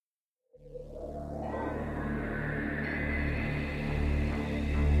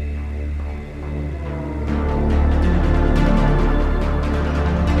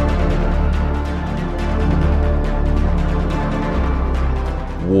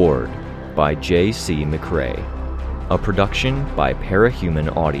Ward by J.C. McCrae. A production by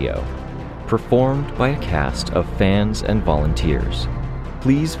Parahuman Audio. Performed by a cast of fans and volunteers.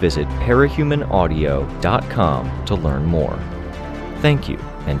 Please visit parahumanaudio.com to learn more. Thank you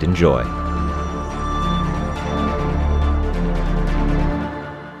and enjoy.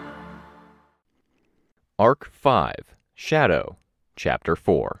 Arc 5, Shadow, Chapter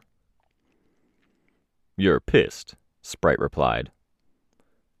 4. "You're pissed," Sprite replied.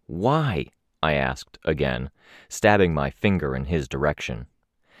 "Why?" I asked again, stabbing my finger in his direction.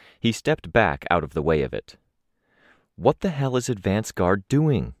 He stepped back out of the way of it. "What the hell is Advance Guard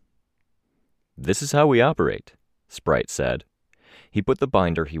doing?" "This is how we operate," Sprite said. He put the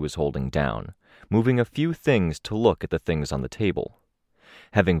binder he was holding down, moving a few things to look at the things on the table.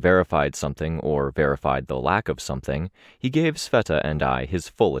 Having verified something or verified the lack of something, he gave Sveta and I his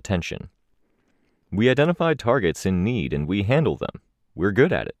full attention. "We identify targets in need and we handle them. We're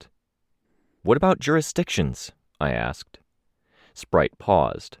good at it." "What about jurisdictions?" I asked. Sprite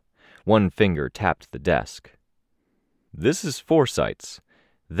paused. One finger tapped the desk. "This is Foresight's.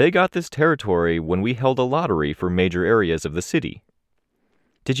 They got this territory when we held a lottery for major areas of the city."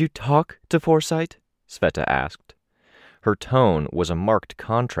 "Did you talk to Foresight?" Sveta asked. Her tone was a marked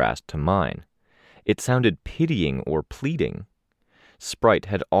contrast to mine. It sounded pitying or pleading. Sprite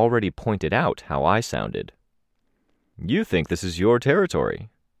had already pointed out how I sounded. "You think this is your territory,"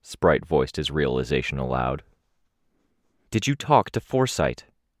 Sprite voiced his realization aloud. "Did you talk to Foresight?"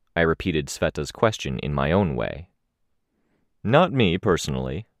 I repeated Sveta's question in my own way. "Not me,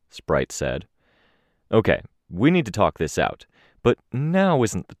 personally," Sprite said. "Okay, we need to talk this out, but now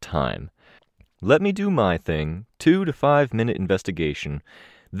isn't the time. Let me do my thing, 2 to 5 minute investigation.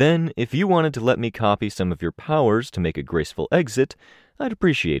 Then, if you wanted to let me copy some of your powers to make a graceful exit, I'd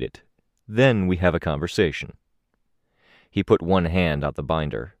appreciate it. Then we have a conversation." He put one hand on the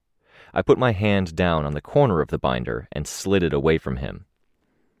binder. I put my hand down on the corner of the binder and slid it away from him.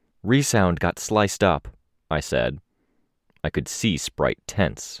 "Resound got sliced up," I said. I could see Sprite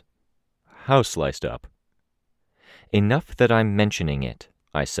tense. "How sliced up?" "Enough that I'm mentioning it,"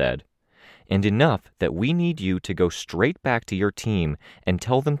 I said. "And enough that we need you to go straight back to your team and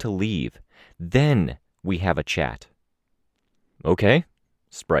tell them to leave. Then we have a chat." "Okay,"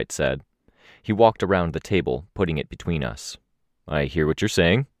 Sprite said. He walked around the table, putting it between us. "I hear what you're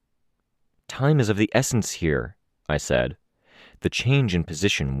saying." "Time is of the essence here," I said. The change in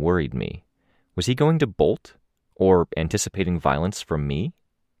position worried me. Was he going to bolt? Or anticipating violence from me?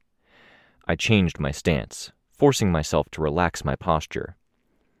 I changed my stance, forcing myself to relax my posture.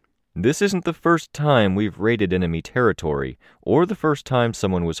 "This isn't the first time we've raided enemy territory, or the first time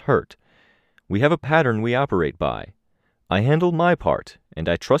someone was hurt. We have a pattern we operate by. I handle my part, and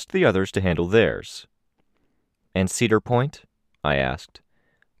I trust the others to handle theirs." "And Cedar Point?" I asked.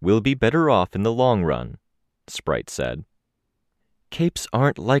 "We'll be better off in the long run," Sprite said. "Capes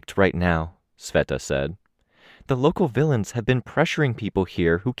aren't liked right now," Sveta said. "The local villains have been pressuring people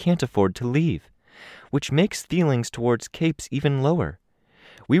here who can't afford to leave, which makes feelings towards Capes even lower.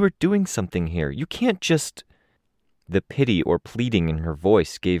 We were doing something here. You can't just—" The pity or pleading in her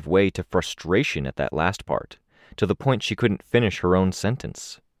voice gave way to frustration at that last part, to the point she couldn't finish her own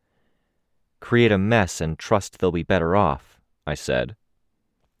sentence. "Create a mess and trust they'll be better off," I said.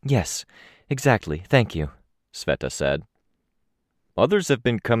 "Yes, exactly, thank you," Sveta said. "Others have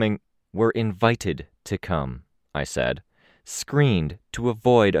been coming—" "Were invited to come," I said. "Screened to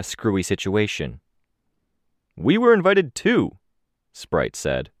avoid a screwy situation." "We were invited too," Sprite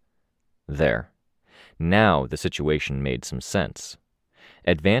said. There. Now the situation made some sense.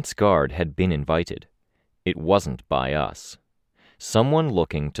 Advance Guard had been invited. It wasn't by us. Someone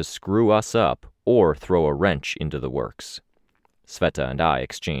looking to screw us up or throw a wrench into the works. Sveta and I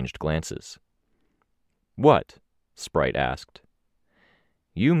exchanged glances. "What?" Sprite asked.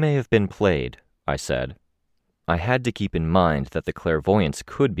 "You may have been played," I said. I had to keep in mind that the clairvoyants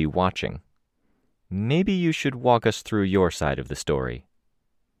could be watching. "Maybe you should walk us through your side of the story."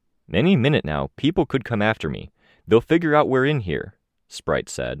 "Any minute now, people could come after me. They'll figure out we're in here," Sprite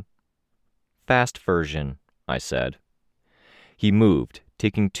said. "Fast version," I said. He moved,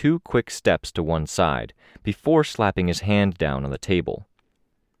 taking 2 quick steps to one side, before slapping his hand down on the table.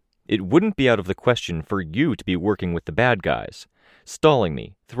 "It wouldn't be out of the question for you to be working with the bad guys, stalling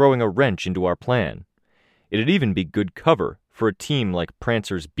me, throwing a wrench into our plan. It'd even be good cover for a team like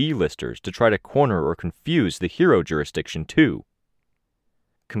Prancer's B-listers to try to corner or confuse the hero jurisdiction too."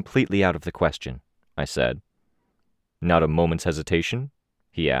 "Completely out of the question," I said. "Not a moment's hesitation?"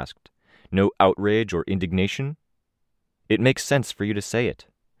 he asked. "No outrage or indignation?" "It makes sense for you to say it.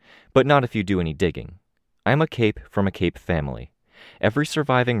 But not if you do any digging. I'm a Cape from a Cape family. Every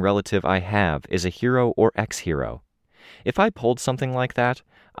surviving relative I have is a hero or ex-hero. If I pulled something like that,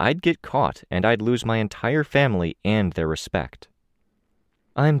 I'd get caught and I'd lose my entire family and their respect.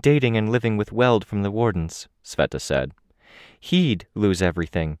 I'm dating and living with Weld from the Wardens, Sveta said. He'd lose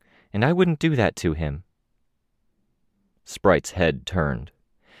everything, and I wouldn't do that to him. Sprite's head turned.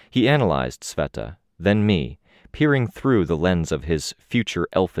 He analyzed Sveta, then me, peering through the lens of his future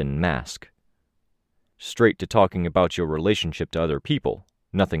elfin mask. Straight to talking about your relationship to other people,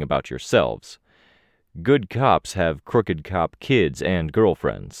 nothing about yourselves. Good cops have crooked cop kids and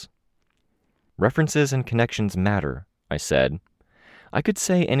girlfriends. References and connections matter, I said. I could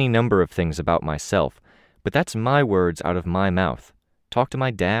say any number of things about myself, but that's my words out of my mouth. Talk to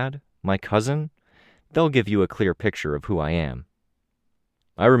my dad, my cousin. They'll give you a clear picture of who I am.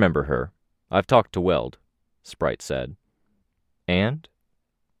 I remember her. I've talked to Weld, Sprite said. And?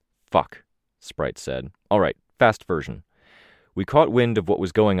 Fuck, Sprite said. All right, fast version. We caught wind of what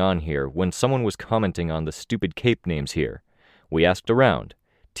was going on here when someone was commenting on the stupid cape names here. We asked around.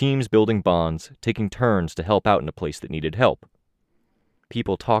 Teams building bonds, taking turns to help out in a place that needed help.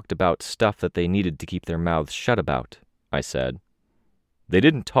 People talked about stuff that they needed to keep their mouths shut about, I said. They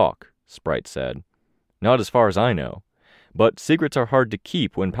didn't talk, Sprite said. Not as far as I know. But secrets are hard to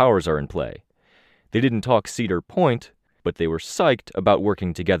keep when powers are in play. They didn't talk Cedar Point, but they were psyched about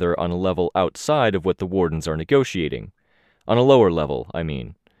working together on a level outside of what the Wardens are negotiating. On a lower level, I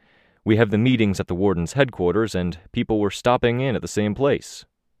mean. We have the meetings at the Warden's headquarters, and people were stopping in at the same place.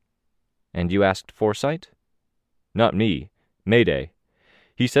 And you asked Forsyte? Not me. Mayday.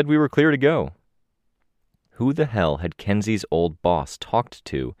 He said we were clear to go. Who the hell had Kenzie's old boss talked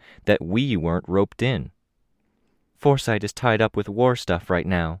to that we weren't roped in? Forsyte is tied up with war stuff right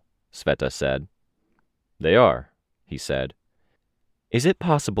now, Sveta said. They are, he said. Is it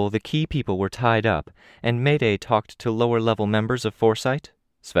possible the key people were tied up, and Mayday talked to lower-level members of Forsyte?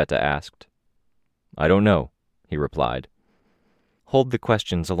 Sveta asked. I don't know, he replied. Hold the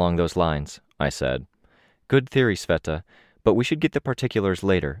questions along those lines, I said. Good theory, Sveta, but we should get the particulars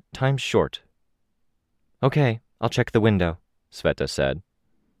later. Time's short. Okay, I'll check the window, Sveta said.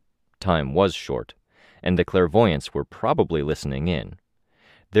 Time was short, and the clairvoyants were probably listening in.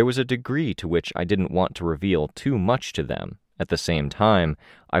 There was a degree to which I didn't want to reveal too much to them. At the same time,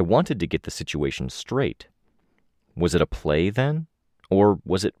 I wanted to get the situation straight. Was it a play, then? Or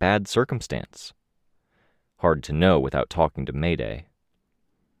was it bad circumstance? Hard to know without talking to Mayday.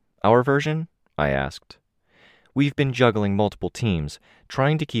 Our version? I asked. We've been juggling multiple teams,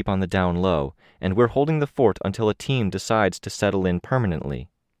 trying to keep on the down low, and we're holding the fort until a team decides to settle in permanently.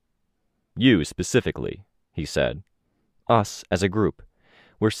 You specifically, he said. Us as a group.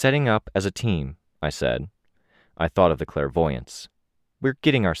 We're setting up as a team, I said. I thought of the clairvoyants. We're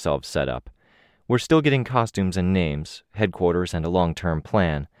getting ourselves set up. We're still getting costumes and names, headquarters, and a long-term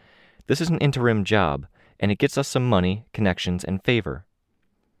plan. This is an interim job, and it gets us some money, connections, and favor.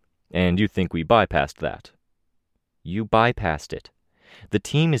 And you think we bypassed that? You bypassed it. The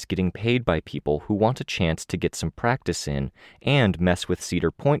team is getting paid by people who want a chance to get some practice in and mess with Cedar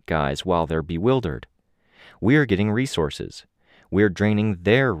Point guys while they're bewildered. We're getting resources. We're draining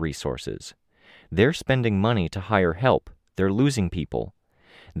their resources. They're spending money to hire help. They're losing people.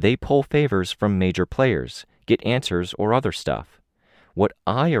 They pull favors from major players, get answers or other stuff. What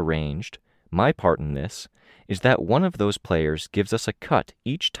I arranged, my part in this, is that one of those players gives us a cut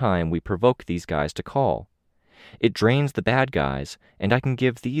each time we provoke these guys to call. It drains the bad guys, and I can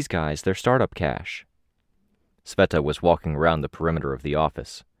give these guys their startup cash. Sveta was walking around the perimeter of the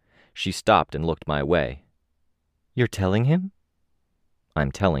office. She stopped and looked my way. You're telling him?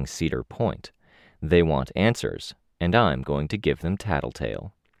 I'm telling Cedar Point. They want answers, and I'm going to give them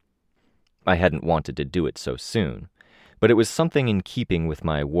tattletale. I hadn't wanted to do it so soon, but it was something in keeping with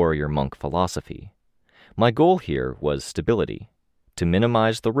my warrior monk philosophy. My goal here was stability, to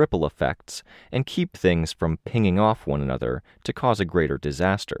minimize the ripple effects and keep things from pinging off one another to cause a greater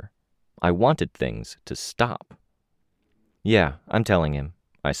disaster. I wanted things to stop. Yeah, I'm telling him,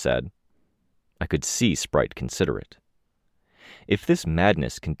 I said. I could see Sprite consider it. If this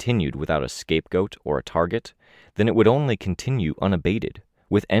madness continued without a scapegoat or a target, then it would only continue unabated,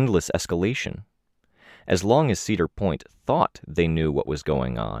 with endless escalation. As long as Cedar Point thought they knew what was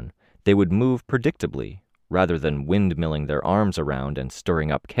going on, they would move predictably, rather than windmilling their arms around and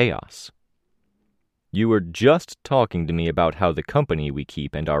stirring up chaos. You were just talking to me about how the company we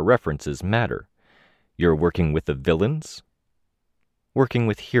keep and our references matter. You're working with the villains? Working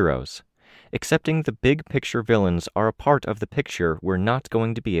with heroes. Accepting the big-picture villains are a part of the picture we're not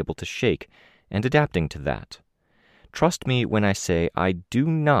going to be able to shake, and adapting to that. Trust me when I say I do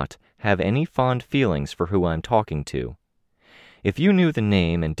not have any fond feelings for who I'm talking to. If you knew the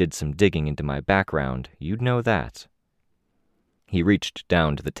name and did some digging into my background, you'd know that." He reached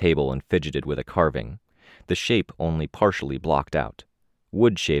down to the table and fidgeted with a carving, the shape only partially blocked out.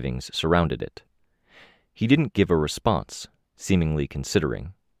 Wood shavings surrounded it. He didn't give a response, seemingly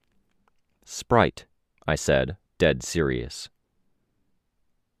considering. "Sprite," I said, dead serious.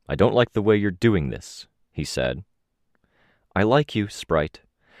 "I don't like the way you're doing this," he said. "I like you, Sprite.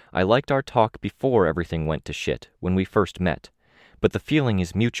 I liked our talk before everything went to shit, when we first met, but the feeling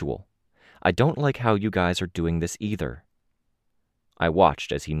is mutual. I don't like how you guys are doing this either." I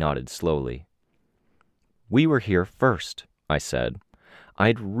watched as he nodded slowly. "We were here first," I said.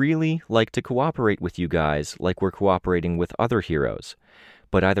 "I'd really like to cooperate with you guys like we're cooperating with other heroes,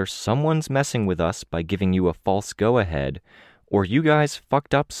 but either someone's messing with us by giving you a false go-ahead, or you guys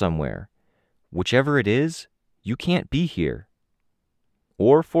fucked up somewhere. Whichever it is, you can't be here."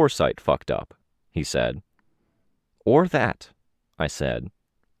 "Or Foresight fucked up," he said. "Or that," I said.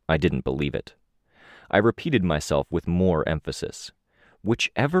 I didn't believe it. I repeated myself with more emphasis.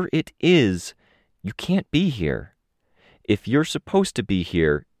 "Whichever it is, you can't be here. If you're supposed to be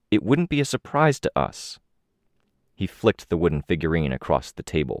here, it wouldn't be a surprise to us." He flicked the wooden figurine across the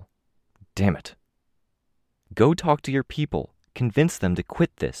table. "Damn it." "Go talk to your people. Convince them to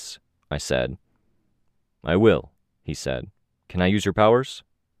quit this," I said. "I will," he said. "Can I use your powers?"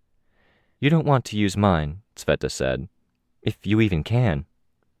 "You don't want to use mine," Sveta said. "If you even can."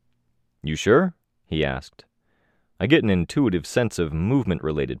 "You sure?" he asked. "I get an intuitive sense of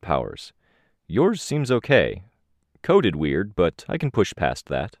movement-related powers. Yours seems okay. Coded weird, but I can push past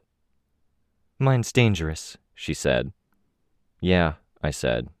that." "Mine's dangerous," she said. "Yeah," I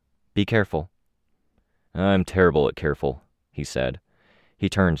said. "Be careful." "I'm terrible at careful," he said. He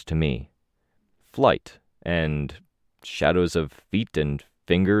turned to me. "Flight, and shadows of feet and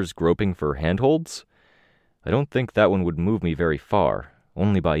fingers groping for handholds? I don't think that one would move me very far,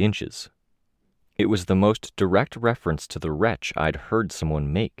 only by inches." It was the most direct reference to the wretch I'd heard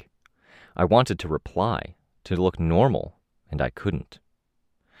someone make. I wanted to reply, to look normal, and I couldn't.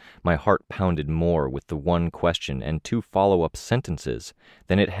 My heart pounded more with the one question and 2 follow-up sentences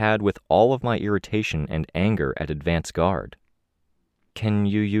than it had with all of my irritation and anger at advance guard. "Can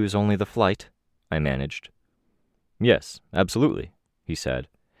you use only the flight?" I managed. "Yes, absolutely," he said.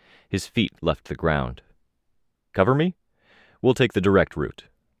 His feet left the ground. "Cover me? We'll take the direct route."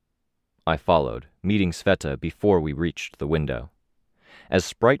 I followed, meeting Sveta before we reached the window. As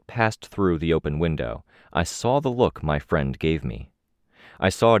Sprite passed through the open window, I saw the look my friend gave me. I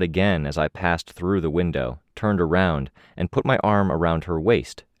saw it again as I passed through the window, turned around, and put my arm around her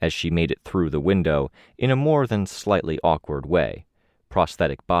waist as she made it through the window in a more than slightly awkward way,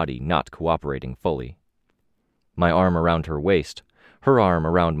 prosthetic body not cooperating fully. My arm around her waist, her arm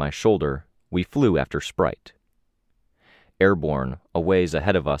around my shoulder, we flew after Sprite. Airborne, a ways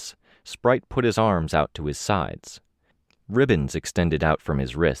ahead of us, Sprite put his arms out to his sides. Ribbons extended out from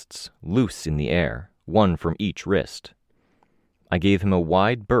his wrists, loose in the air, one from each wrist. I gave him a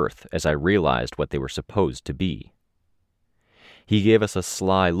wide berth as I realized what they were supposed to be. He gave us a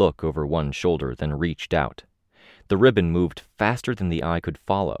sly look over one shoulder, then reached out. The ribbon moved faster than the eye could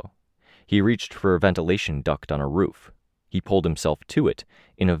follow. He reached for a ventilation duct on a roof. He pulled himself to it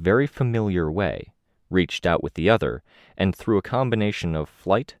in a very familiar way, reached out with the other, and through a combination of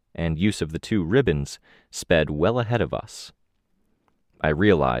flight and use of the 2 ribbons, sped well ahead of us. I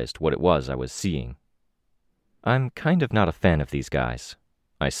realized what it was I was seeing. "I'm kind of not a fan of these guys,"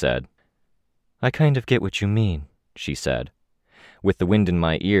 I said. "I kind of get what you mean," she said. With the wind in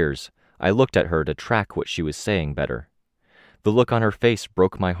my ears, I looked at her to track what she was saying better. The look on her face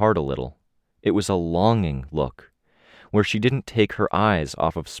broke my heart a little. It was a longing look, where she didn't take her eyes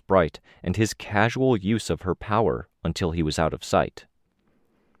off of Sprite and his casual use of her power until he was out of sight.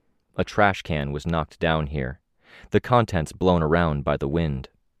 A trash can was knocked down here, the contents blown around by the wind.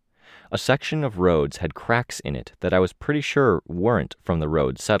 A section of roads had cracks in it that I was pretty sure weren't from the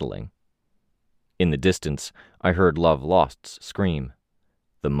road settling. In the distance, I heard Love Lost's scream.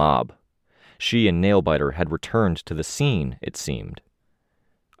 The mob. She and Nailbiter had returned to the scene, it seemed.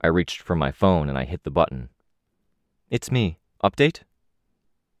 I reached for my phone and I hit the button. "It's me. Update?"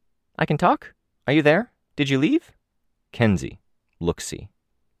 "I can talk? Are you there? Did you leave?" Kenzie. Look-see.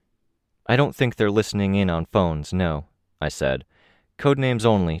 "I don't think they're listening in on phones, no," I said. "Codenames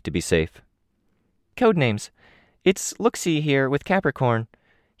only, to be safe." "Codenames. It's Look-see here with Capricorn.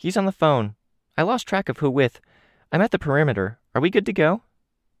 He's on the phone. I lost track of who with. I'm at the perimeter. Are we good to go?"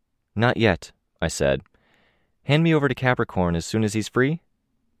 "Not yet," I said. "Hand me over to Capricorn as soon as he's free."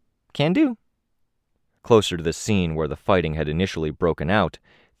 "Can do." Closer to the scene where the fighting had initially broken out,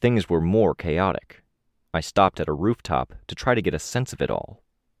 things were more chaotic. I stopped at a rooftop to try to get a sense of it all.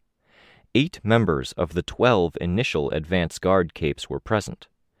 8 members of the 12 initial advance guard capes were present.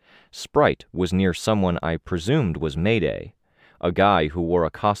 Sprite was near someone I presumed was Mayday, a guy who wore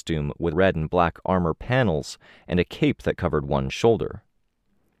a costume with red and black armor panels and a cape that covered one shoulder.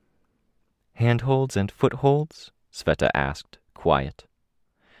 "Handholds and footholds?" Sveta asked, quiet.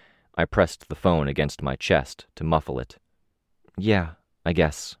 I pressed the phone against my chest to muffle it. "Yeah, I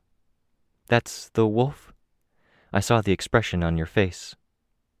guess." "That's the wolf? I saw the expression on your face."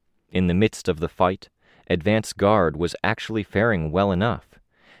 In the midst of the fight, advance guard was actually faring well enough,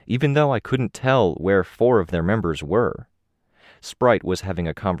 even though I couldn't tell where 4 of their members were. Sprite was having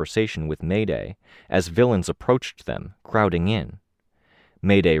a conversation with Mayday as villains approached them, crowding in.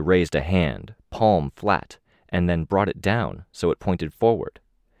 Mayday raised a hand, palm flat, and then brought it down so it pointed forward.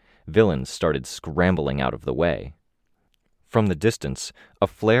 Villains started scrambling out of the way. From the distance, a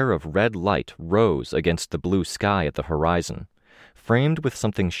flare of red light rose against the blue sky at the horizon, framed with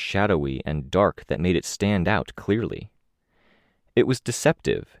something shadowy and dark that made it stand out clearly. It was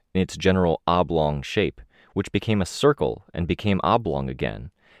deceptive in its general oblong shape, which became a circle and became oblong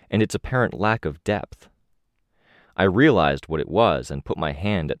again, and its apparent lack of depth. I realized what it was and put my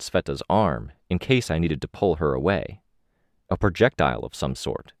hand at Sveta's arm in case I needed to pull her away. A projectile of some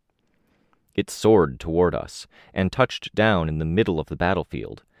sort. It soared toward us and touched down in the middle of the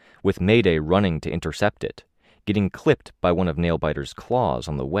battlefield, with Mayday running to intercept it, getting clipped by one of Nailbiter's claws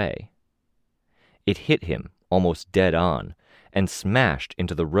on the way. It hit him, almost dead on, and smashed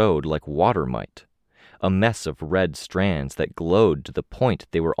into the road like water might, a mess of red strands that glowed to the point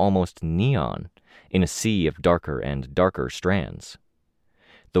they were almost neon, in a sea of darker and darker strands.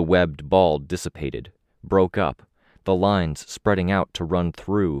 The webbed ball dissipated, broke up, the lines spreading out to run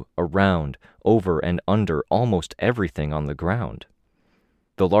through, around, over, and under almost everything on the ground.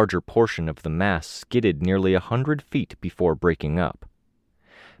 The larger portion of the mass skidded nearly 100 feet before breaking up.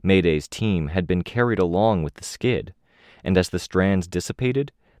 Mayday's team had been carried along with the skid, and as the strands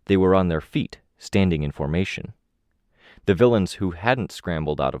dissipated, they were on their feet, standing in formation. The villains who hadn't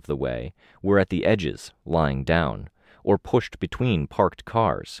scrambled out of the way were at the edges, lying down, or pushed between parked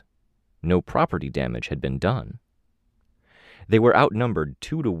cars. No property damage had been done. They were outnumbered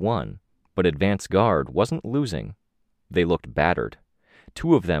 2 to 1, but advance guard wasn't losing. They looked battered.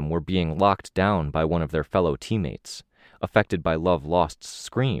 2 of them were being locked down by one of their fellow teammates, affected by Love Lost's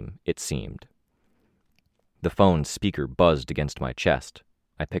scream, it seemed. The phone's speaker buzzed against my chest.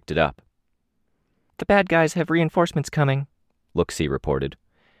 I picked it up. "The bad guys have reinforcements coming," Luxie reported.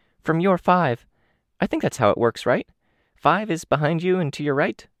 "From your 5. I think that's how it works, right? 5 is behind you and to your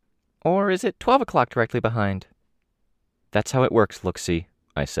right? Or is it 12 o'clock directly behind?" "That's how it works, Luxie,"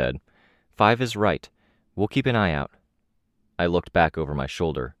 I said. 5 is right. We'll keep an eye out." I looked back over my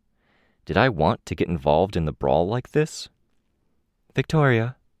shoulder. Did I want to get involved in the brawl like this?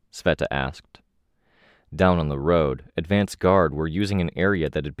 "Victoria?" Sveta asked. Down on the road, advance guard were using an area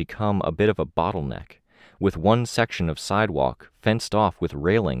that had become a bit of a bottleneck, with one section of sidewalk fenced off with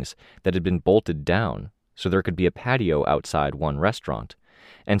railings that had been bolted down so there could be a patio outside one restaurant,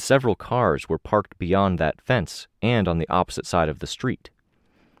 and several cars were parked beyond that fence and on the opposite side of the street.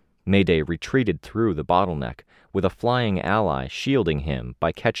 Mayday retreated through the bottleneck, with a flying ally shielding him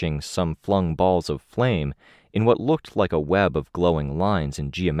by catching some flung balls of flame in what looked like a web of glowing lines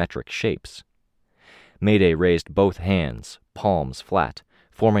in geometric shapes. Mayday raised both hands, palms flat,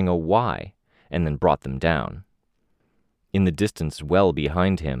 forming a Y, and then brought them down. In the distance well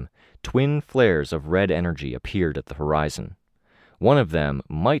behind him, twin flares of red energy appeared at the horizon. One of them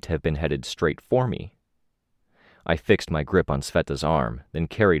might have been headed straight for me. I fixed my grip on Sveta's arm, then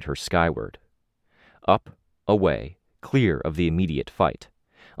carried her skyward. Up, away, clear of the immediate fight,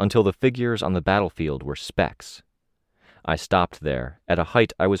 until the figures on the battlefield were specks. I stopped there, at a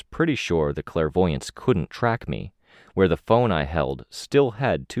height I was pretty sure the clairvoyants couldn't track me, where the phone I held still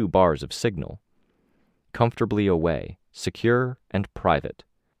had 2 bars of signal. Comfortably away, secure and private.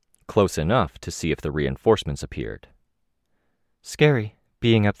 Close enough to see if the reinforcements appeared. "Scary,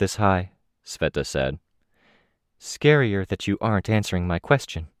 being up this high," Sveta said. "Scarier that you aren't answering my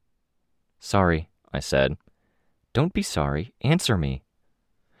question." "Sorry," I said. "Don't be sorry. Answer me."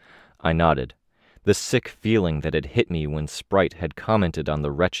 I nodded. The sick feeling that had hit me when Sprite had commented on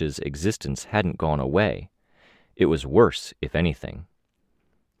the wretch's existence hadn't gone away. It was worse, if anything.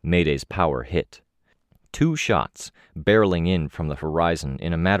 Mayday's power hit. 2 shots, barreling in from the horizon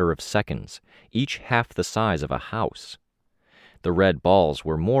in a matter of seconds, each half the size of a house. The red balls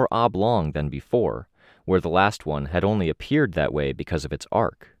were more oblong than before, where the last one had only appeared that way because of its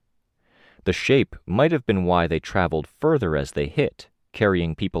arc. The shape might have been why they traveled further as they hit,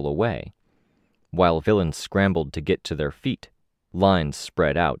 carrying people away. While villains scrambled to get to their feet, lines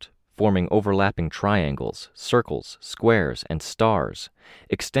spread out, forming overlapping triangles, circles, squares, and stars,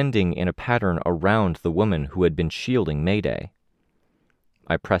 extending in a pattern around the woman who had been shielding Mayday.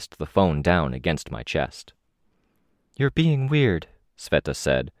 I pressed the phone down against my chest. "You're being weird," Sveta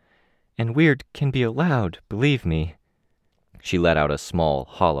said. "And weird can be allowed, believe me." She let out a small,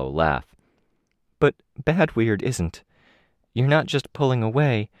 hollow laugh. "But bad weird isn't. You're not just pulling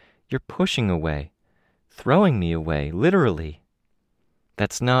away, you're pushing away. Throwing me away, literally."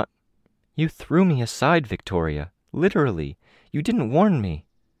 "That's not—" "You threw me aside, Victoria. Literally. You didn't warn me."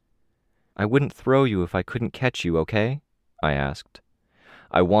 "I wouldn't throw you if I couldn't catch you, okay?" I asked.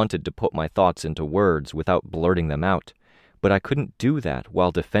 I wanted to put my thoughts into words without blurting them out, but I couldn't do that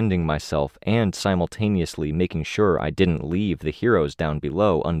while defending myself and simultaneously making sure I didn't leave the heroes down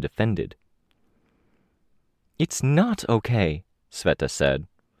below undefended. "It's not okay," Sveta said.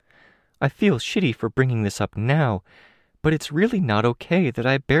 "I feel shitty for bringing this up now, but it's really not okay that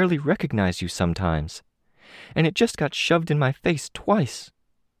I barely recognize you sometimes. And it just got shoved in my face twice.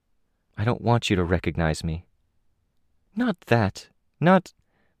 I don't want you to recognize me. Not that.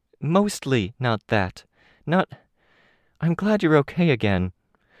 Mostly not that. I'm glad you're okay again.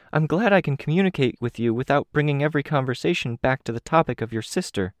 I'm glad I can communicate with you without bringing every conversation back to the topic of your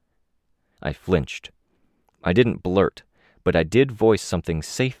sister." I flinched. I didn't blurt, but I did voice something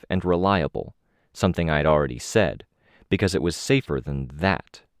safe and reliable, something I'd already said, because it was safer than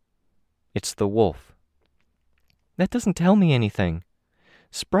that. "It's the wolf." "That doesn't tell me anything.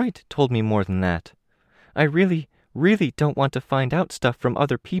 Sprite told me more than that. I really don't want to find out stuff from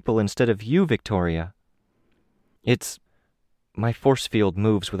other people instead of you, Victoria." My force field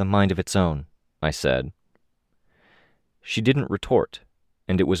moves with a mind of its own," I said. She didn't retort,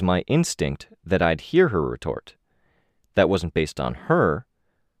 and it was my instinct that I'd hear her retort. That wasn't based on her,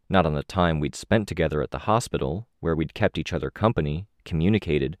 not on the time we'd spent together at the hospital, where we'd kept each other company,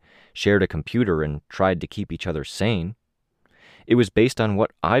 communicated, shared a computer, and tried to keep each other sane. It was based on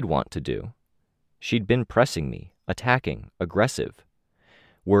what I'd want to do. She'd been pressing me, attacking, aggressive.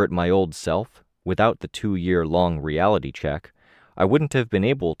 Were it my old self, without the 2-year-long reality check, I wouldn't have been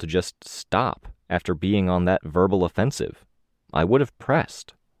able to just stop after being on that verbal offensive. I would have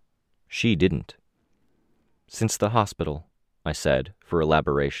pressed. She didn't. "Since the hospital," I said, for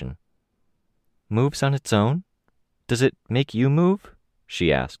elaboration. "Moves on its own? Does it make you move?"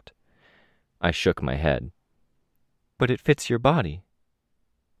 she asked. I shook my head. "But it fits your body."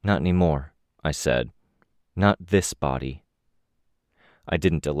 "Not anymore," I said. "Not this body." I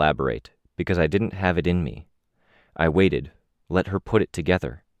didn't elaborate, because I didn't have it in me. I waited, let her put it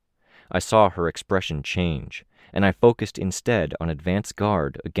together. I saw her expression change, and I focused instead on advance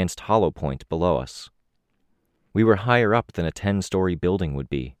guard against Hollow Point below us. We were higher up than a 10-story building would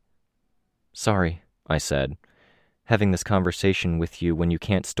be. "Sorry," I said, "having this conversation with you when you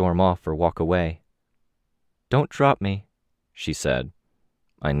can't storm off or walk away." "Don't drop me," she said.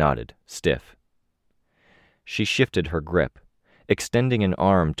 I nodded, stiff. She shifted her grip, extending an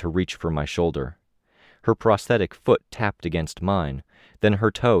arm to reach for my shoulder. Her prosthetic foot tapped against mine, then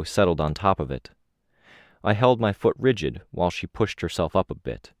her toe settled on top of it. I held my foot rigid while she pushed herself up a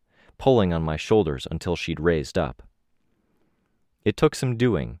bit, pulling on my shoulders until she'd raised up. It took some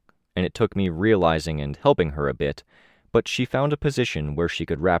doing, and it took me realizing and helping her a bit, but she found a position where she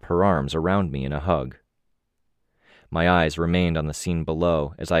could wrap her arms around me in a hug. My eyes remained on the scene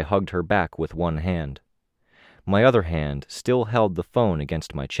below as I hugged her back with one hand. My other hand still held the phone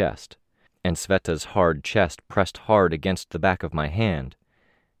against my chest, and Sveta's hard chest pressed hard against the back of my hand.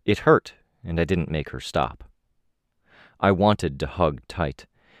 It hurt, and I didn't make her stop. I wanted to hug tight,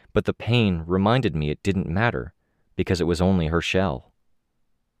 but the pain reminded me it didn't matter, because it was only her shell.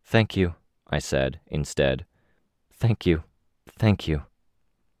 "Thank you," I said, instead. "Thank you. Thank you."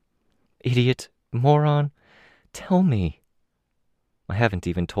 "Idiot. Moron. Tell me." "I haven't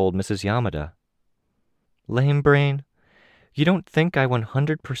even told Mrs. Yamada." "Lame brain. You don't think I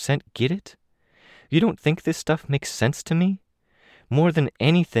 100% get it? You don't think this stuff makes sense to me? More than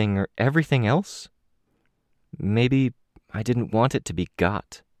anything or everything else?" "Maybe I didn't want it to be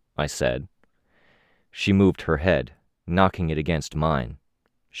got," I said. She moved her head, knocking it against mine.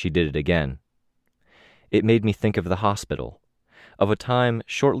 She did it again. It made me think of the hospital, of a time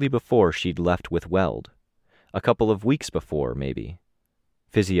shortly before she'd left with Weld. A couple of weeks before, maybe.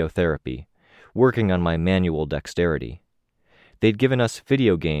 Physiotherapy, working on my manual dexterity. They'd given us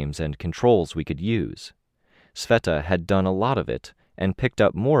video games and controls we could use. Sveta had done a lot of it, and picked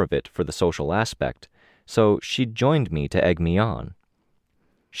up more of it for the social aspect, so she'd joined me to egg me on.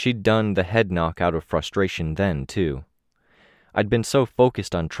 She'd done the head knock out of frustration then, too. I'd been so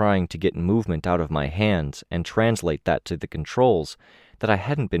focused on trying to get movement out of my hands and translate that to the controls that I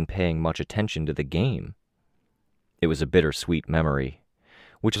hadn't been paying much attention to the game. It was a bittersweet memory,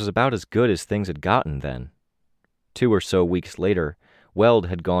 which was about as good as things had gotten then. 2 or so weeks later, Weld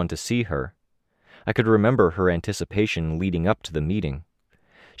had gone to see her. I could remember her anticipation leading up to the meeting.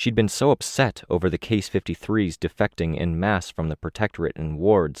 She'd been so upset over the Case 53s defecting en masse from the Protectorate and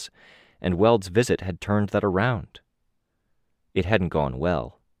wards, and Weld's visit had turned that around. It hadn't gone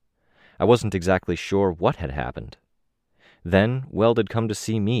well. I wasn't exactly sure what had happened. Then Weld had come to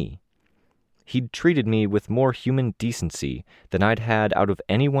see me. He'd treated me with more human decency than I'd had out of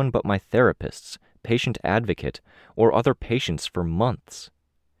anyone but my therapists, patient advocate, or other patients for months.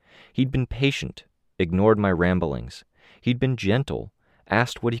 He'd been patient, ignored my ramblings. He'd been gentle,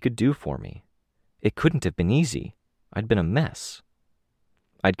 asked what he could do for me. It couldn't have been easy. I'd been a mess.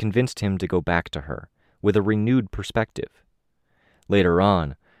 I'd convinced him to go back to her, with a renewed perspective. Later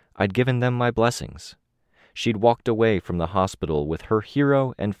on, I'd given them my blessings. She'd walked away from the hospital with her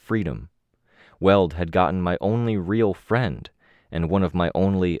hero and freedom. Weld had gotten my only real friend, and one of my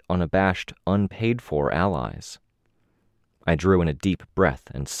only unabashed, unpaid-for allies. I drew in a deep breath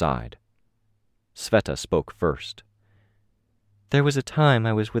and sighed. Sveta spoke first. There was a time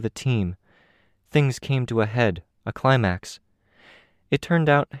I was with a team. Things came to a head, a climax. It turned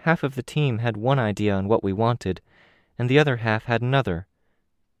out half of the team had one idea on what we wanted, and the other half had another.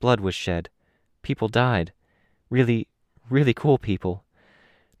 Blood was shed. People died. Really, really cool people.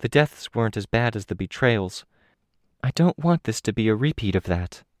 The deaths weren't as bad as the betrayals. I don't want this to be a repeat of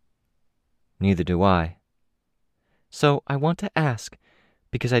that. Neither do I. So I want to ask,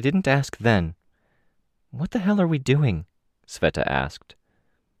 because I didn't ask then. What the hell are we doing? Sveta asked.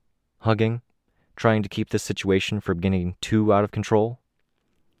 Hugging, trying to keep this situation from getting too out of control.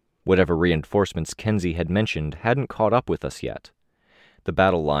 Whatever reinforcements Kenzie had mentioned hadn't caught up with us yet. The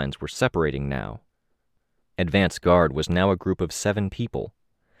battle lines were separating now. Advance Guard was now a group of 7 people.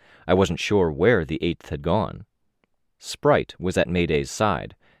 I wasn't sure where the 8th had gone. Sprite was at Mayday's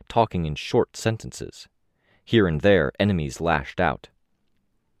side, talking in short sentences. Here and there, enemies lashed out.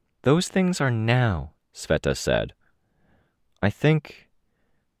 Those things are now, Sveta said. I think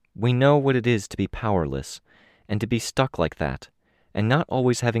we know what it is to be powerless, and to be stuck like that, and not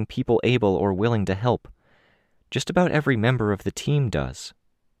always having people able or willing to help. Just about every member of the team does.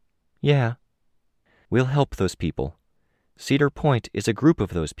 Yeah. We'll help those people. Cedar Point is a group of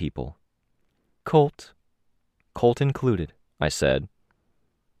those people. Colt included, I said.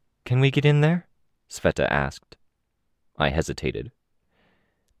 Can we get in there? Sveta asked. I hesitated.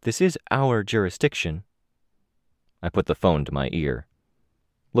 This is our jurisdiction. I put the phone to my ear.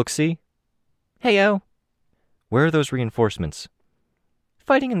 Look, see? Heyo. Where are those reinforcements?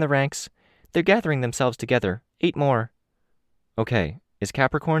 Fighting in the ranks. They're gathering themselves together. 8 more. Okay, is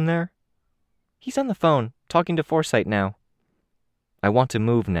Capricorn there? He's on the phone, talking to Foresight now. I want to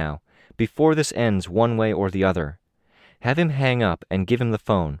move now, before this ends one way or the other. Have him hang up and give him the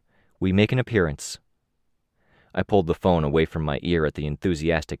phone. We make an appearance. I pulled the phone away from my ear at the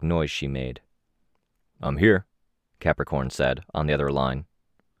enthusiastic noise she made. I'm here, Capricorn said, on the other line.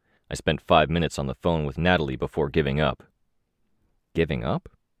 I spent 5 minutes on the phone with Natalie before giving up. Giving up?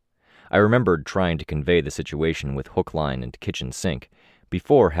 I remembered trying to convey the situation with hook line and kitchen sink,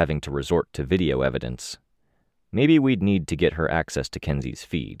 before having to resort to video evidence. Maybe we'd need to get her access to Kenzie's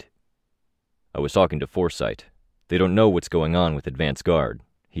feed. I was talking to Foresight. They don't know what's going on with Advance Guard,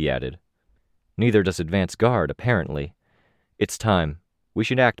 he added. Neither does Advance Guard, apparently. It's time. We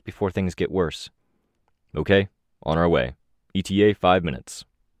should act before things get worse. Okay, on our way. ETA 5 minutes.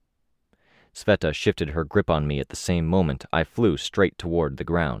 Sveta shifted her grip on me at the same moment I flew straight toward the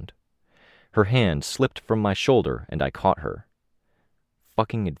ground. Her hand slipped from my shoulder and I caught her.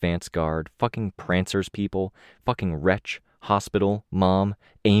 Fucking Advance Guard, fucking Prancers people, fucking Wretch, Hospital, Mom,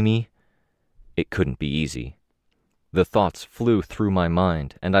 Amy. It couldn't be easy. The thoughts flew through my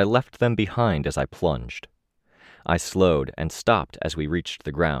mind, and I left them behind as I plunged. I slowed and stopped as we reached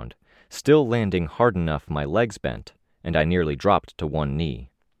the ground, still landing hard enough my legs bent, and I nearly dropped to one knee.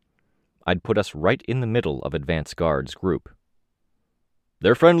 I'd put us right in the middle of Advance Guard's group.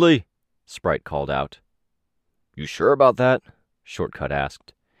 They're friendly, Sprite called out. You sure about that? Shortcut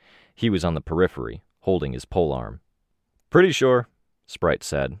asked. He was on the periphery, holding his polearm. Pretty sure, Sprite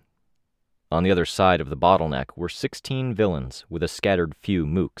said. On the other side of the bottleneck were 16 villains with a scattered few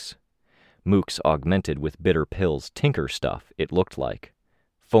mooks. Mooks augmented with bitter pills tinker stuff, it looked like,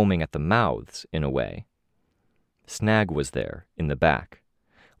 foaming at the mouths in a way. Snag was there, in the back.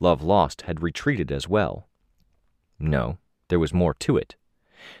 Love Lost had retreated as well. No, there was more to it.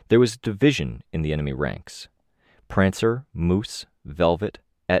 There was division in the enemy ranks. Prancer, Moose, Velvet,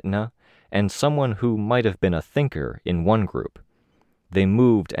 Etna, and someone who might have been a thinker in one group. They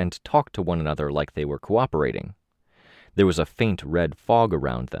moved and talked to one another like they were cooperating. There was a faint red fog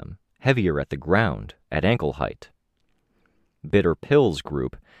around them, heavier at the ground, at ankle height. Bitter Pill's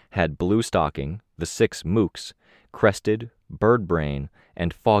group had Blue Stocking, the 6 Mooks, Crested, Birdbrain,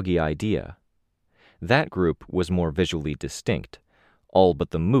 and Foggy Idea. That group was more visually distinct, all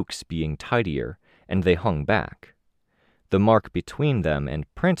but the Mooks being tidier, and they hung back. The mark between them and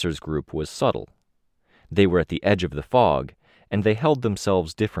Prancer's group was subtle. They were at the edge of the fog, and they held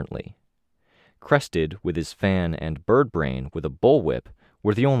themselves differently. Crested, with his fan, and Birdbrain, with a bullwhip,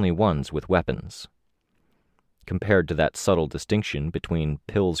 were the only ones with weapons. Compared to that subtle distinction between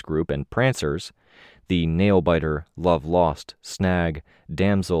Pill's group and Prancer's, the Nailbiter, Love Lost, Snag,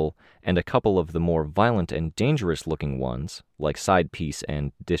 Damsel, and a couple of the more violent and dangerous-looking ones, like Sidepiece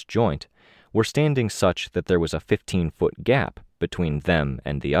and Disjoint, were standing such that there was a 15-foot gap between them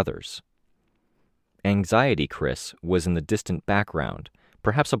and the others. Anxiety Chris was in the distant background,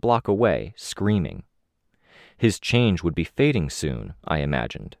 perhaps a block away, screaming. His change would be fading soon, I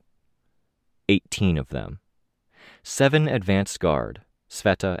imagined. 18 of them. 7 advanced guard,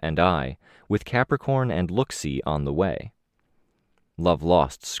 Sveta and I, with Capricorn and Looksee on the way. Love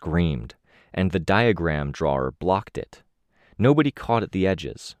Lost screamed, and the diagram drawer blocked it. Nobody caught at the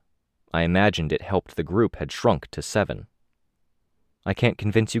edges. I imagined it helped the group had shrunk to 7. "I can't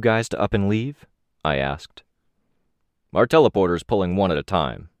convince you guys to up and leave?" I asked. "Our teleporter's pulling one at a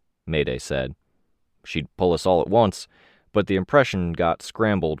time," Mayday said. "She'd pull us all at once, but the impression got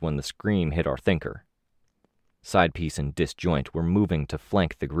scrambled when the scream hit our thinker." Sidepiece and Disjoint were moving to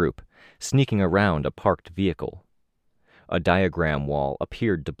flank the group, sneaking around a parked vehicle. A diagram wall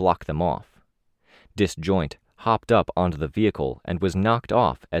appeared to block them off. Disjoint hopped up onto the vehicle and was knocked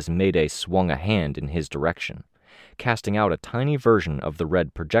off as Mayday swung a hand in his direction, casting out a tiny version of the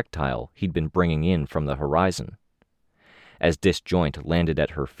red projectile he'd been bringing in from the horizon. As Disjoint landed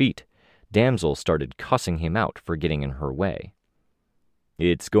at her feet, Damsel started cussing him out for getting in her way.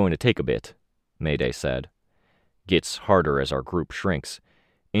 "It's going to take a bit," Mayday said. "Gets harder as our group shrinks.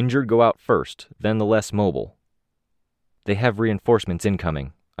 Injured go out first, then the less mobile." "They have reinforcements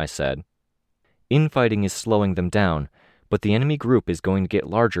incoming," I said. "Infighting is slowing them down, but the enemy group is going to get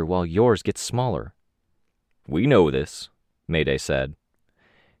larger while yours gets smaller." "We know this," Mayday said.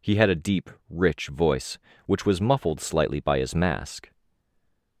 He had a deep, rich voice, which was muffled slightly by his mask.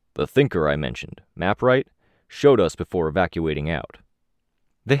 "The thinker I mentioned, Mapright, showed us before evacuating out."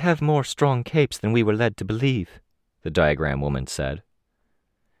 "They have more strong capes than we were led to believe," the diagram woman said.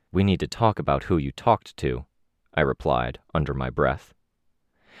 "We need to talk about who you talked to," I replied under my breath.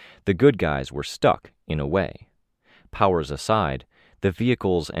 The good guys were stuck, in a way. Powers aside, the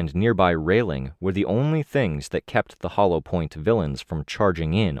vehicles and nearby railing were the only things that kept the Hollow Point villains from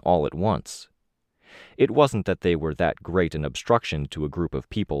charging in all at once. It wasn't that they were that great an obstruction to a group of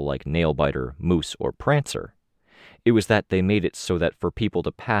people like Nailbiter, Moose, or Prancer. It was that they made it so that for people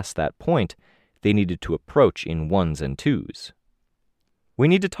to pass that point, they needed to approach in 1s and 2s. "We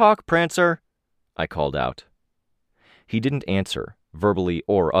need to talk, Prancer," I called out. He didn't answer, verbally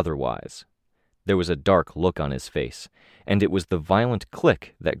or otherwise. There was a dark look on his face, and it was the violent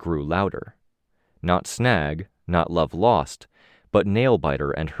click that grew louder. Not Snag, not Love Lost, but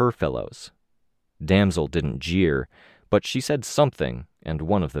Nailbiter and her fellows. Damsel didn't jeer, but she said something, and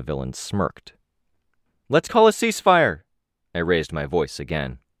one of the villains smirked. "Let's call a ceasefire!" I raised my voice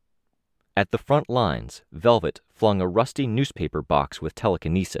again. At the front lines, Velvet flung a rusty newspaper box with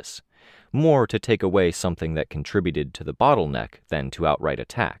telekinesis, more to take away something that contributed to the bottleneck than to outright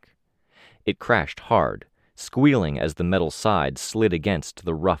attack. It crashed hard, squealing as the metal side slid against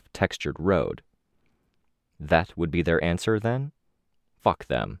the rough, textured road. That would be their answer, then? Fuck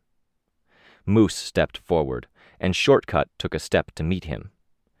them. Moose stepped forward, and Shortcut took a step to meet him.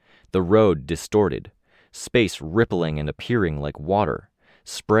 The road distorted, space rippling and appearing like water,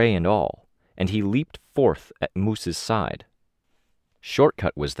 spray and all, and he leaped forth at Moose's side.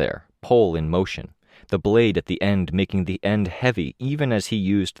 Shortcut was there, pole in motion, the blade at the end making the end heavy even as he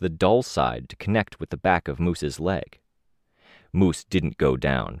used the dull side to connect with the back of Moose's leg. Moose didn't go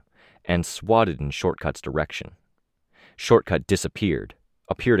down, and swatted in Shortcut's direction. Shortcut disappeared,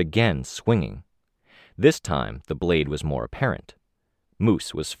 appeared again swinging. This time the blade was more apparent.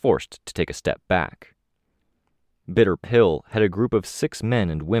 Moose was forced to take a step back. Bitter Pill had a group of 6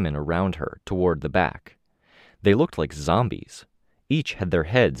 men and women around her toward the back. They looked like zombies. Each had their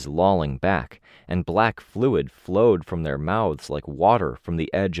heads lolling back, and black fluid flowed from their mouths like water from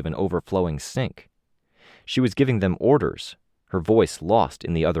the edge of an overflowing sink. She was giving them orders, her voice lost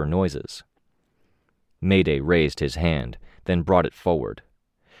in the other noises. Mayday raised his hand, then brought it forward.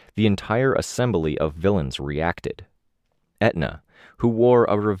 The entire assembly of villains reacted. Etna, who wore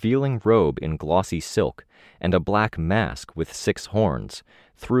a revealing robe in glossy silk and a black mask with 6 horns,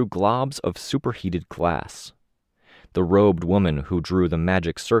 threw globs of superheated glass. The robed woman who drew the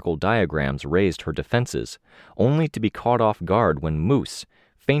magic circle diagrams raised her defenses, only to be caught off guard when Moose,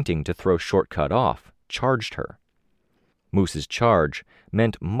 feinting to throw Shortcut off, charged her. Moose's charge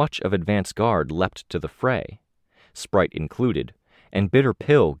meant much of advance guard leapt to the fray, Sprite included, and Bitter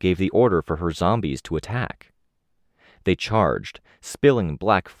Pill gave the order for her zombies to attack. They charged, spilling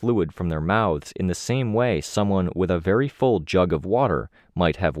black fluid from their mouths in the same way someone with a very full jug of water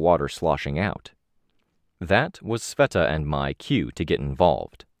might have water sloshing out. That was Sveta and my cue to get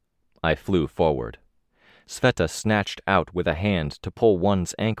involved. I flew forward. Sveta snatched out with a hand to pull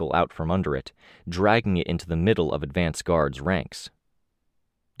one's ankle out from under it, dragging it into the middle of advance guard's ranks.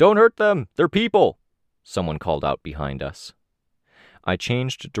 "Don't hurt them! They're people!" someone called out behind us. I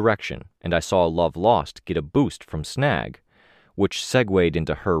changed direction, and I saw Love Lost get a boost from Snag, which segued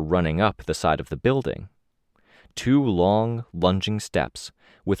into her running up the side of the building. 2 long, lunging steps,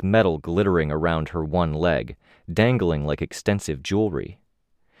 with metal glittering around her one leg, dangling like extensive jewelry.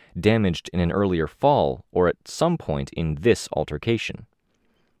 Damaged in an earlier fall, or at some point in this altercation.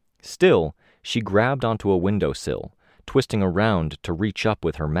 Still, she grabbed onto a windowsill, twisting around to reach up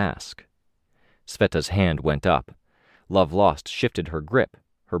with her mask. Sveta's hand went up. Love Lost shifted her grip,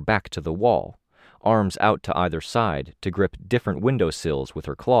 her back to the wall, arms out to either side to grip different windowsills with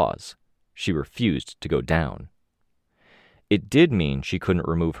her claws. She refused to go down. It did mean she couldn't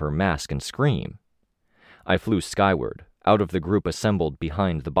remove her mask and scream. I flew skyward, out of the group assembled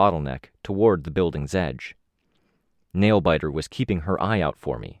behind the bottleneck, toward the building's edge. Nailbiter was keeping her eye out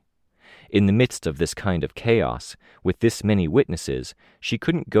for me. In the midst of this kind of chaos, with this many witnesses, she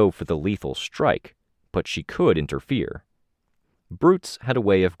couldn't go for the lethal strike, but she could interfere. Brutes had a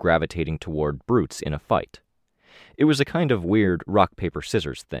way of gravitating toward brutes in a fight. It was a kind of weird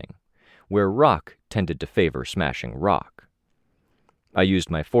rock-paper-scissors thing, where rock tended to favor smashing rock. I used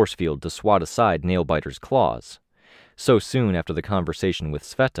my force field to swat aside Nailbiter's claws. So soon after the conversation with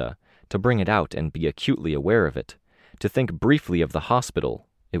Sveta, to bring it out and be acutely aware of it, to think briefly of the hospital,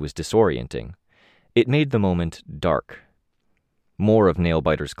 it was disorienting. It made the moment dark. More of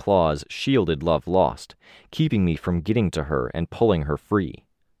Nailbiter's claws shielded Love Lost, keeping me from getting to her and pulling her free.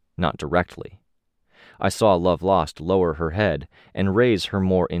 Not directly. I saw Love Lost lower her head and raise her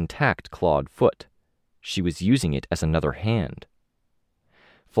more intact clawed foot. She was using it as another hand.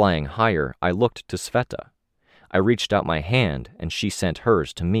 Flying higher, I looked to Sveta. I reached out my hand, and she sent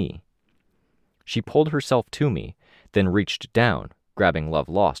hers to me. She pulled herself to me, then reached down, grabbing Love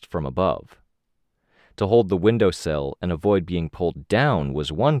Lost from above. To hold the windowsill and avoid being pulled down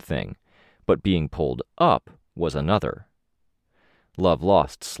was one thing, but being pulled up was another. Love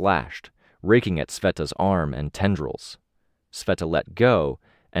Lost slashed, raking at Sveta's arm and tendrils. Sveta let go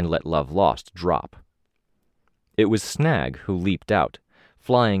and let Love Lost drop. It was Snag who leaped out,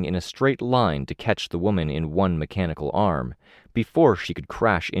 flying in a straight line to catch the woman in one mechanical arm, before she could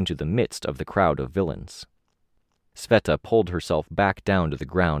crash into the midst of the crowd of villains. Sveta pulled herself back down to the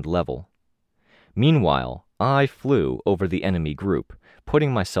ground level. Meanwhile, I flew over the enemy group,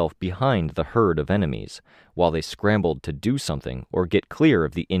 putting myself behind the herd of enemies, while they scrambled to do something or get clear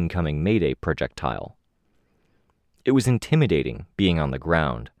of the incoming Mayday projectile. It was intimidating being on the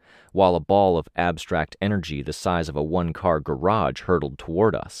ground, while a ball of abstract energy the size of a one-car garage hurtled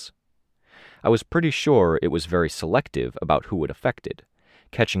toward us. I was pretty sure it was very selective about who it affected,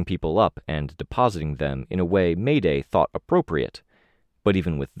 catching people up and depositing them in a way Mayday thought appropriate, but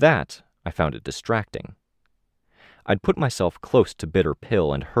even with that, I found it distracting. I'd put myself close to Bitter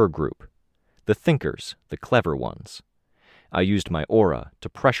Pill and her group, the thinkers, the clever ones. I used my aura to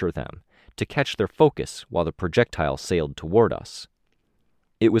pressure them, to catch their focus while the projectile sailed toward us.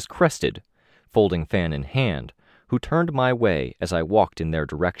 It was Crested, folding fan in hand, who turned my way as I walked in their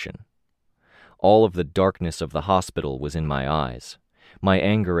direction. All of the darkness of the hospital was in my eyes. My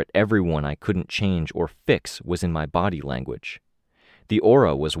anger at everyone I couldn't change or fix was in my body language. The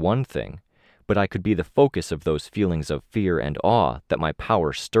aura was one thing, but I could be the focus of those feelings of fear and awe that my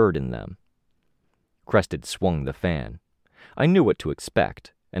power stirred in them. Crested swung the fan. I knew what to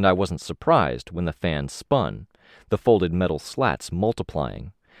expect, and I wasn't surprised when the fan spun, the folded metal slats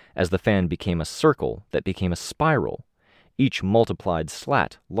multiplying, as the fan became a circle that became a spiral, each multiplied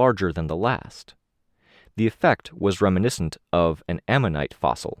slat larger than the last. The effect was reminiscent of an ammonite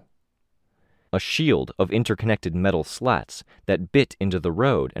fossil. A shield of interconnected metal slats that bit into the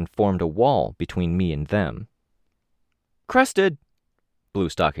road and formed a wall between me and them. "Crested!"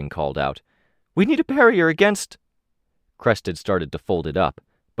 Bluestocking called out. We need a barrier against... Crest had started to fold it up,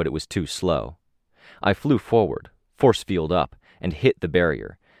 but it was too slow. I flew forward, force field up, and hit the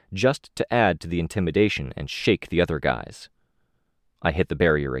barrier, just to add to the intimidation and shake the other guys. I hit the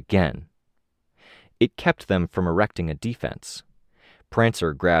barrier again. It kept them from erecting a defense.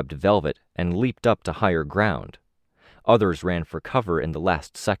 Prancer grabbed Velvet and leaped up to higher ground. Others ran for cover in the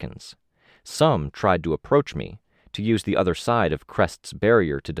last seconds. Some tried to approach me, to use the other side of Crest's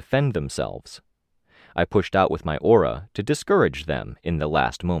barrier to defend themselves. I pushed out with my aura to discourage them in the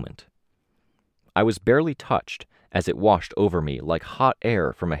last moment. I was barely touched as it washed over me like hot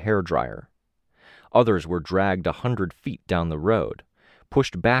air from a hairdryer. Others were dragged 100 feet down the road,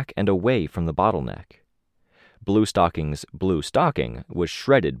 pushed back and away from the bottleneck. Bluestocking's blue stocking was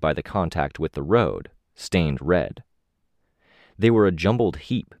shredded by the contact with the road, stained red. They were a jumbled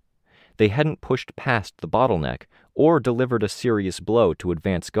heap. They hadn't pushed past the bottleneck or delivered a serious blow to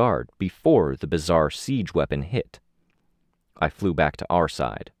advance guard before the bizarre siege weapon hit. I flew back to our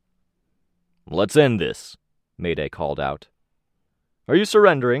side. "Let's end this," Mayday called out. "Are you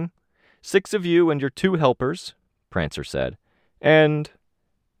surrendering? 6 of you and your 2 helpers," Prancer said. "And..."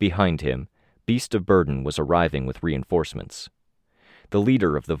 Behind him, Beast of Burden was arriving with reinforcements. The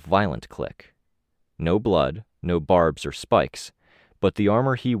leader of the violent clique. No blood, no barbs or spikes, but the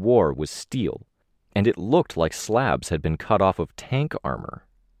armor he wore was steel, and it looked like slabs had been cut off of tank armor.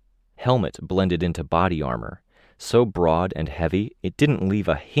 Helmet blended into body armor, so broad and heavy it didn't leave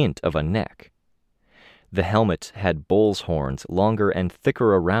a hint of a neck. The helmet had bull's horns longer and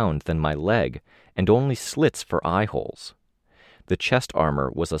thicker around than my leg, and only slits for eye holes. The chest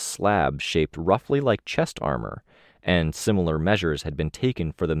armor was a slab shaped roughly like chest armor, and similar measures had been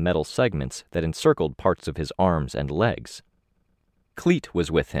taken for the metal segments that encircled parts of his arms and legs. Cleet was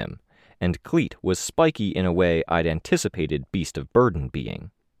with him, and Cleet was spiky in a way I'd anticipated Beast of Burden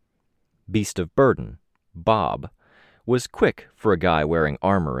being. Beast of Burden, Bob, was quick for a guy wearing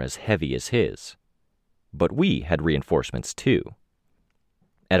armor as heavy as his. But we had reinforcements too.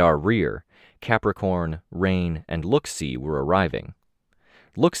 At our rear, Capricorn, Rain, and Looksee were arriving.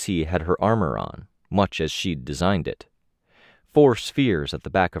 Looksee had her armor on, much as she'd designed it. 4 spheres at the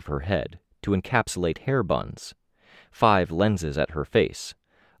back of her head to encapsulate hair buns, 5 lenses at her face,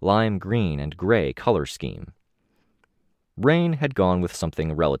 lime green and gray color scheme. Rain had gone with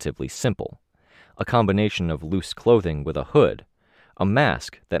something relatively simple, a combination of loose clothing with a hood, a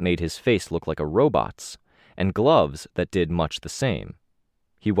mask that made his face look like a robot's, and gloves that did much the same.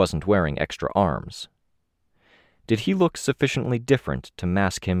 He wasn't wearing extra arms. Did he look sufficiently different to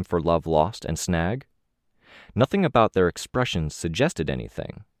mask him for Love Lost and Snag? Nothing about their expressions suggested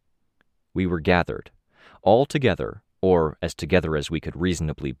anything. We were gathered, all together, or as together as we could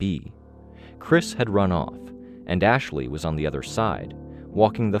reasonably be. Chris had run off, and Ashley was on the other side,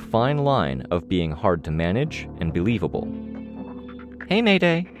 walking the fine line of being hard to manage and believable. "Hey,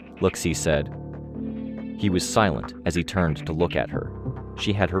 Mayday," Looksee said. He was silent as he turned to look at her.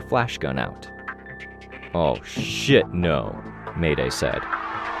 She had her flash gun out. "Oh, shit, no," Mayday said.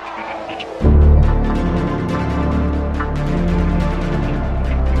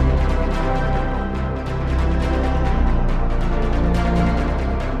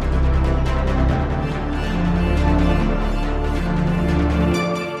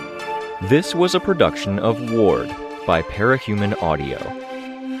 This was a production of Ward by Parahuman Audio.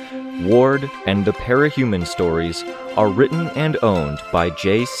 Ward and the Parahuman stories are written and owned by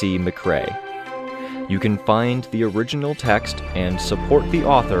J.C. McCrae. You can find the original text and support the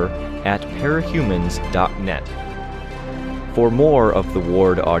author at parahumans.net. For more of the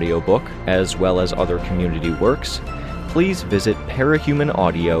Ward audiobook, as well as other community works, please visit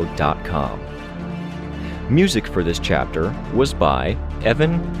parahumanaudio.com. Music for this chapter was by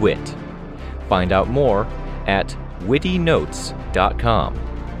Evan Witt. Find out more at wittynotes.com.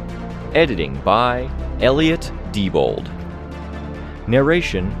 Editing by Elliot Diebold.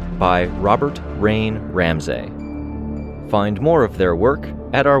 Narration by Robert Rain Ramsey. Find more of their work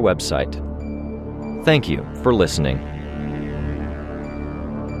at our website. Thank you for listening.